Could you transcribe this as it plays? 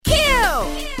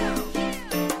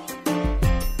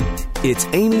It's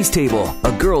Amy's Table,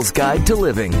 a girl's guide to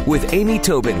living with Amy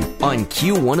Tobin on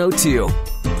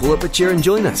Q102. Pull up a chair and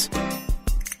join us.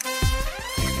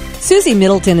 Susie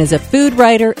Middleton is a food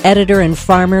writer, editor, and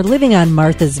farmer living on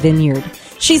Martha's Vineyard.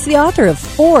 She's the author of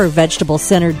 4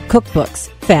 vegetable-centered cookbooks,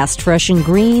 Fast, Fresh, and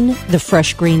Green, The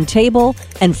Fresh Green Table,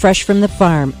 and Fresh from the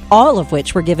Farm, all of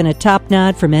which were given a top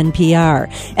nod from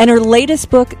NPR. And her latest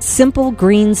book, Simple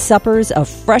Green Suppers, a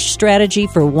fresh strategy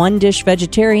for one-dish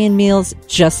vegetarian meals,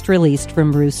 just released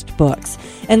from Roost Books.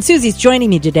 And Susie's joining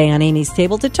me today on Amy's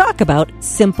Table to talk about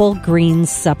Simple Green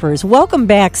Suppers. Welcome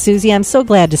back, Susie. I'm so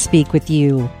glad to speak with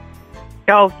you.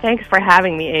 Oh, thanks for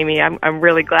having me, Amy. I'm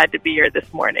really glad to be here this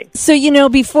morning. So,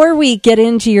 before we get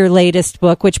into your latest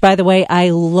book, which, by the way,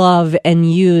 I love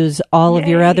and use all of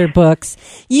your other books,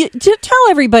 tell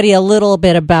everybody a little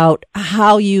bit about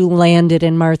how you landed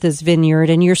in Martha's Vineyard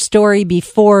and your story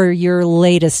before your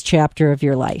latest chapter of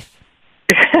your life.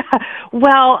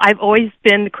 Well, I've always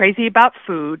been crazy about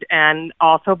food and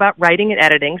also about writing and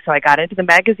editing, so I got into the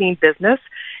magazine business.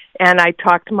 And I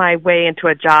talked my way into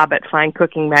a job at Fine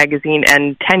Cooking magazine,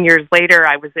 and 10 years later,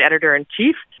 I was the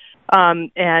editor-in-chief,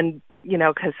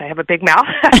 because I have a big mouth.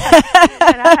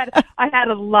 And I had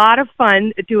a lot of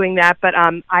fun doing that, but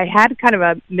I had kind of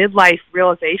a midlife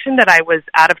realization that I was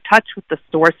out of touch with the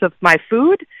source of my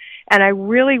food, and I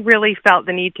really, really felt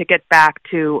the need to get back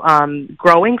to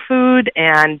growing food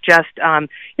and just,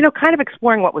 kind of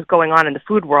exploring what was going on in the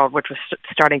food world, which was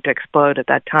starting to explode at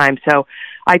that time. So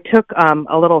I took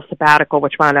a little sabbatical,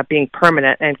 which wound up being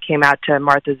permanent, and came out to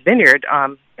Martha's Vineyard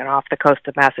off the coast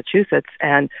of Massachusetts.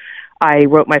 And I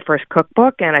wrote my first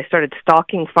cookbook, and I started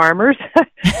stalking farmers.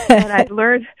 And I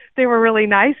learned they were really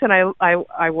nice, and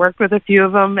I worked with a few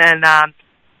of them. And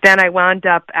then I wound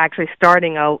up actually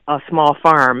starting a small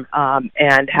farm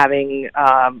and having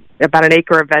about an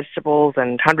acre of vegetables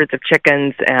and hundreds of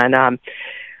chickens and,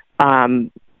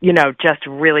 just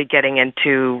really getting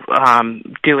into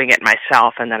doing it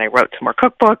myself. And then I wrote some more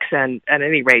cookbooks, and at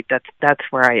any rate, that's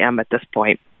where I am at this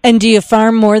point. And do you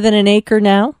farm more than an acre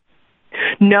now?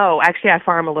 No, actually, I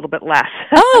farm a little bit less.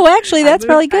 Oh, actually, that's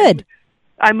probably good.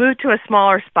 I moved to a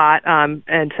smaller spot,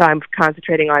 and so I'm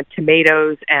concentrating on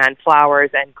tomatoes and flowers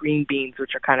and green beans,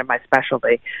 which are kind of my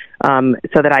specialty,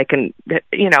 so that I can,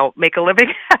 make a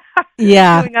living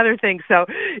doing other things. So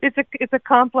it's a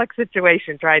complex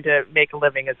situation trying to make a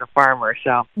living as a farmer.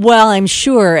 So well, I'm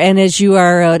sure, and as you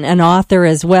are an author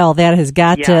as well, that has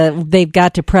got they've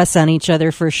got to press on each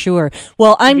other for sure.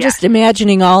 Well, I'm just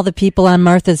imagining all the people on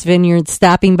Martha's Vineyard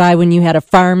stopping by when you had a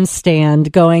farm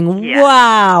stand, going,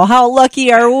 "Wow, how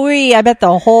lucky are we?" I bet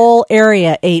the whole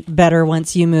area ate better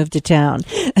once you moved to town.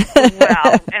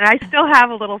 Well, and I still have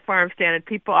a little farm stand,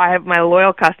 and my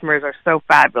loyal customers are so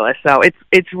fabulous. So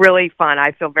it's really fun.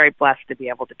 I feel very blessed to be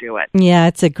able to do it. Yeah,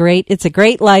 it's a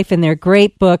great life, and they're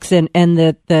great books, and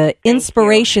the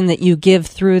inspiration that you give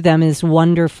through them is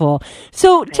wonderful.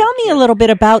 So tell me a little bit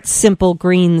about Simple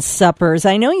Green Suppers.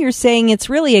 I know you're saying it's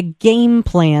really a game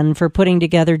plan for putting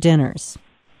together dinners.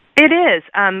 It is.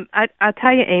 I'll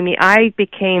tell you, Amy, I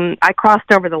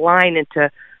crossed over the line into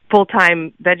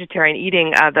full-time vegetarian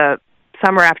eating the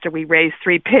summer after we raised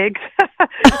 3 pigs.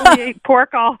 We ate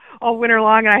pork all winter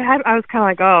long, and I was kind of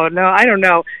like, oh, no, I don't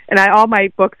know. And all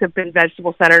my books have been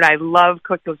vegetable-centered. I love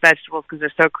cook those vegetables because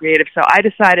they're so creative. So I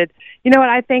decided, you know what,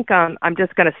 I think I'm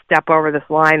just going to step over this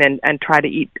line and try to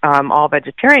eat all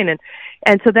vegetarian.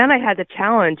 And so then I had the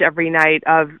challenge every night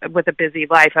with a busy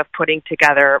life of putting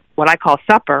together what I call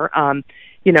supper,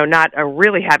 not a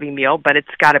really heavy meal, but it's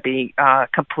got to be a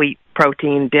complete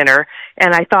protein dinner.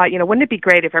 And I thought, wouldn't it be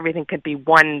great if everything could be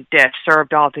one dish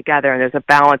served all together and there's a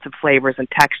balance of flavors and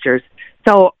textures.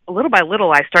 So little by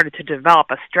little, I started to develop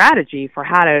a strategy for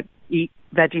how to eat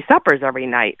veggie suppers every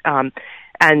night.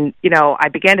 And, I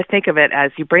began to think of it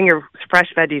as you bring your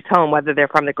fresh veggies home, whether they're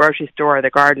from the grocery store or the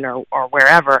garden or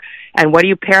wherever, and what do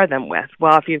you pair them with?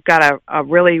 Well, if you've got a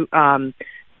really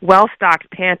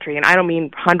well-stocked pantry, and I don't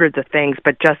mean hundreds of things,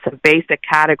 but just some basic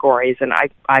categories, and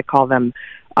I call them,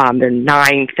 there are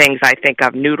 9 things I think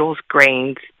of: noodles,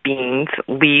 grains, beans,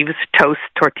 leaves, toast,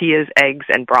 tortillas, eggs,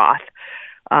 and broth.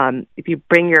 If you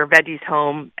bring your veggies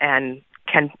home and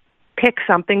can pick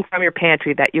something from your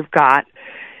pantry that you've got,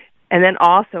 and then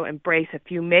also embrace a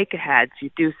few make-aheads. You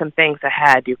do some things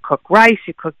ahead. You cook rice,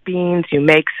 you cook beans, you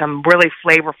make some really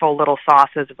flavorful little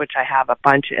sauces, which I have a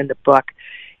bunch in the book.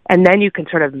 And then you can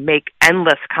sort of make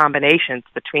endless combinations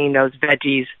between those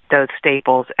veggies, those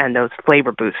staples, and those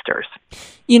flavor boosters.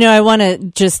 I want to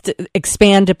just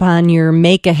expand upon your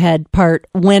make-ahead part.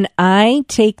 When I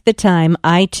take the time,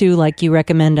 I too, like you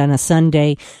recommend on a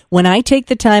Sunday, when I take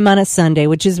the time on a Sunday,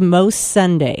 which is most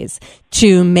Sundays,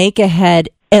 to make ahead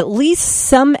at least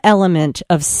some element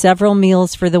of several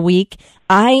meals for the week,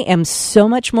 I am so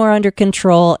much more under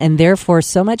control and therefore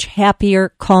so much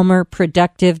happier, calmer,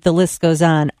 productive. The list goes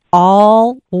on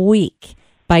all week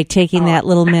by taking that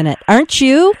little minute. Aren't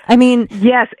you? I mean,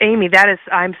 yes, Amy,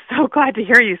 I'm so glad to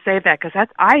hear you say that, because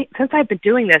since I've been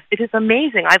doing this, it is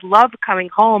amazing. I love coming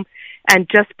home and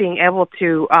just being able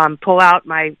to pull out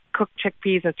my cooked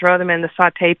chickpeas and throw them in the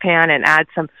saute pan and add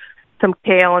some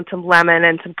kale and some lemon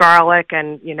and some garlic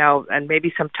and, and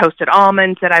maybe some toasted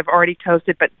almonds that I've already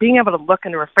toasted. But being able to look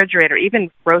in the refrigerator,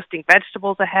 even roasting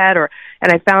vegetables ahead,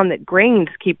 and I found that grains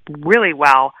keep really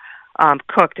well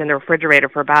cooked in the refrigerator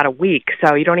for about a week.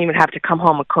 So you don't even have to come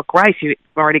home and cook rice. You've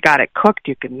already got it cooked.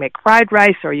 You can make fried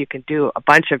rice, or you can do a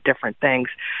bunch of different things.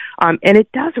 And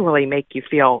it does really make you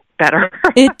feel better.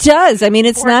 It does. I mean,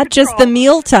 it's not just the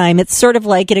mealtime. It's sort of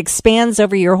like it expands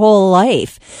over your whole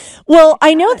life. Well,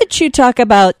 I know that you talk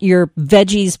about your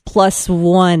veggies plus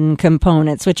one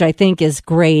components, which I think is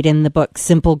great in the book,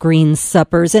 Simple Green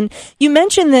Suppers. And you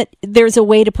mentioned that there's a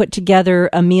way to put together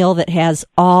a meal that has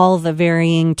all the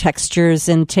varying textures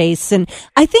and tastes. And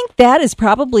I think that is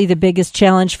probably the biggest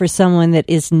challenge for someone that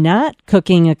is not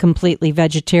cooking a completely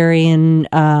vegetarian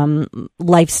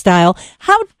lifestyle.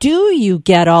 How do you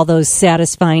get all those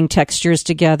satisfying textures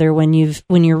together when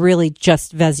you're really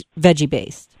just veggie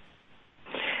based?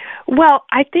 Well,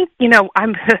 I think,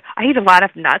 I eat a lot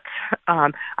of nuts.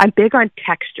 I'm big on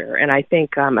texture, and I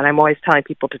think, and I'm always telling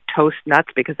people to toast nuts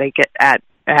because they add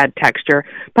texture.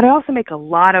 But I also make a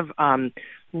lot of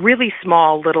really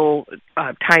small little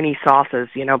tiny sauces,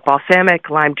 balsamic,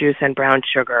 lime juice, and brown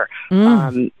sugar,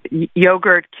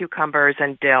 yogurt, cucumbers,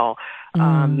 and dill,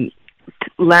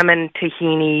 lemon,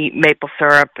 tahini, maple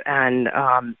syrup, and,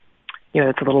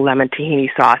 it's a little lemon tahini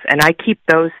sauce. And I keep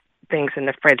those things in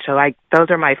the fridge. So those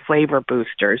are my flavor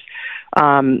boosters.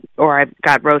 Or I've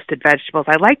got roasted vegetables.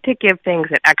 I like to give things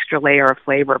an extra layer of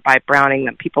flavor by browning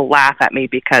them. People laugh at me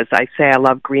because I say I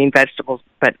love green vegetables,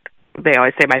 but they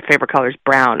always say my favorite color is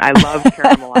brown. I love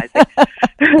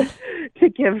caramelizing to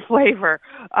give flavor.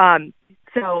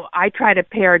 So I try to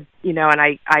pair, and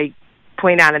I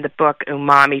point out in the book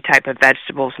umami type of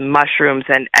vegetables, mushrooms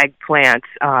and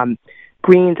eggplants.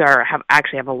 Greens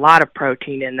have a lot of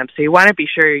protein in them, so you want to be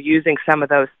sure you're using some of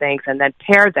those things, and then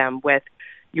pair them with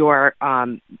your,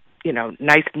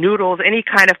 nice noodles, any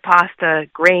kind of pasta,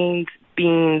 grains,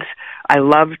 beans. I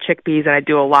love chickpeas, and I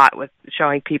do a lot with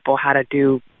showing people how to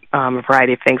do a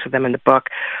variety of things with them in the book.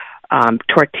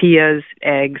 Tortillas,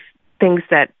 eggs, things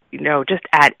that just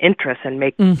add interest and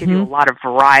give you a lot of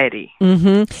variety.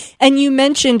 Mm-hmm. And you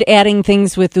mentioned adding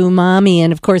things with umami,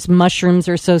 and of course mushrooms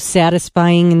are so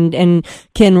satisfying and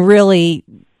can really,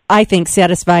 I think,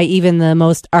 satisfy even the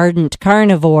most ardent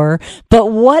carnivore. But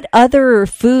what other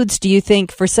foods do you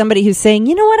think, for somebody who's saying,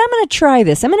 you know what, I'm going to try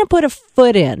this, I'm going to put a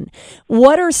foot in,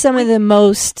 what are some of the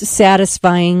most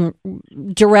satisfying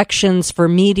directions for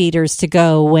meat eaters to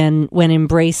go when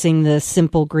embracing the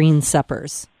Simple Green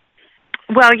Suppers?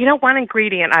 Well, one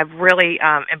ingredient I've really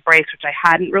embraced, which I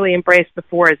hadn't really embraced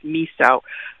before, is miso.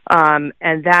 And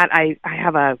that I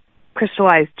have a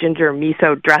crystallized ginger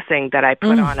miso dressing that I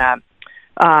put on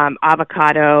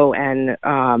avocado and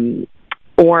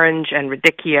orange and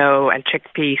radicchio and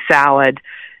chickpea salad.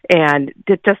 And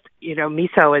it just,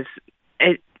 miso is,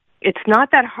 it's not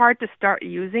that hard to start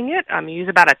using it. You use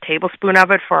about a tablespoon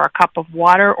of it for a cup of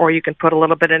water, or you can put a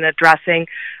little bit in a dressing.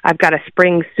 I've got a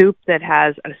spring soup that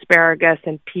has asparagus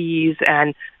and peas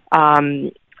and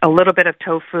a little bit of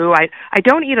tofu. I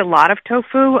don't eat a lot of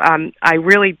tofu. I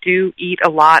really do eat a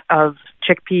lot of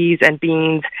chickpeas and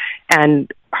beans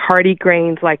and hearty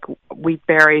grains like wheat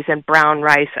berries and brown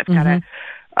rice. I've got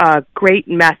a great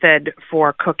method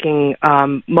for cooking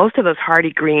most of those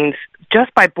hearty greens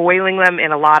just by boiling them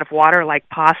in a lot of water like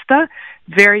pasta.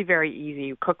 Very, very easy.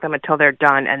 You cook them until they're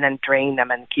done and then drain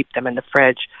them and keep them in the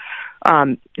fridge.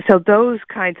 So those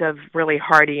kinds of really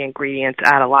hearty ingredients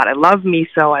add a lot. I love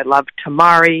miso. I love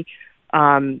tamari.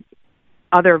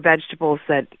 Other vegetables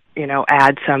that,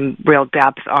 add some real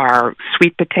depth are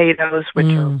sweet potatoes, which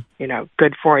are,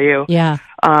 good for you. Yeah.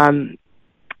 And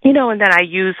then I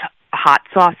use hot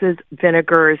sauces,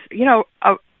 vinegars,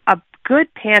 a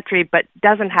good pantry, but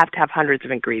doesn't have to have hundreds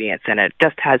of ingredients in it. It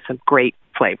just has some great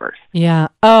flavors. Yeah.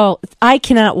 Oh, I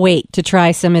cannot wait to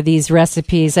try some of these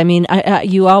recipes. I mean,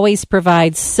 you always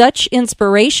provide such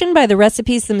inspiration by the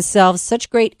recipes themselves, such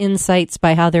great insights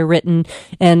by how they're written,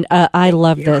 and I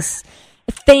love this.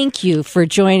 Thank you for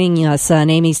joining us on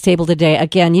Amy's Table today.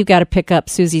 Again, you got to pick up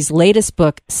Susie's latest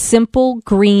book, Simple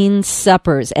Green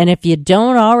Suppers. And if you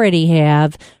don't already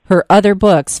have her other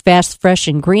books, Fast, Fresh,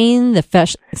 and Green, the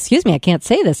Fresh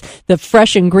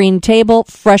and Green Table,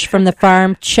 Fresh from the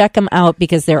Farm, check them out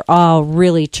because they're all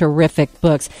really terrific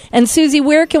books. And Susie,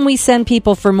 where can we send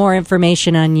people for more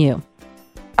information on you?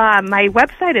 My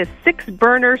website is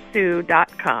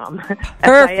sixburnersue.com.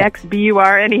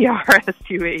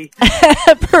 SIXBURNERSUE.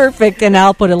 Perfect. And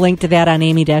I'll put a link to that on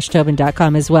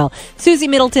amy-tobin.com as well. Susie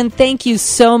Middleton, thank you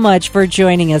so much for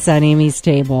joining us on Amy's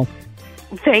Table.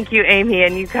 Thank you, Amy,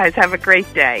 and you guys have a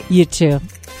great day. You too.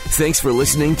 Thanks for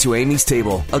listening to Amy's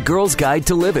Table, A Girl's Guide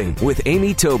to Living with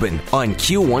Amy Tobin on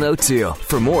Q102.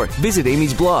 For more, visit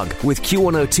Amy's blog with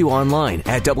Q102 online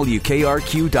at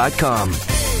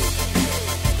WKRQ.com.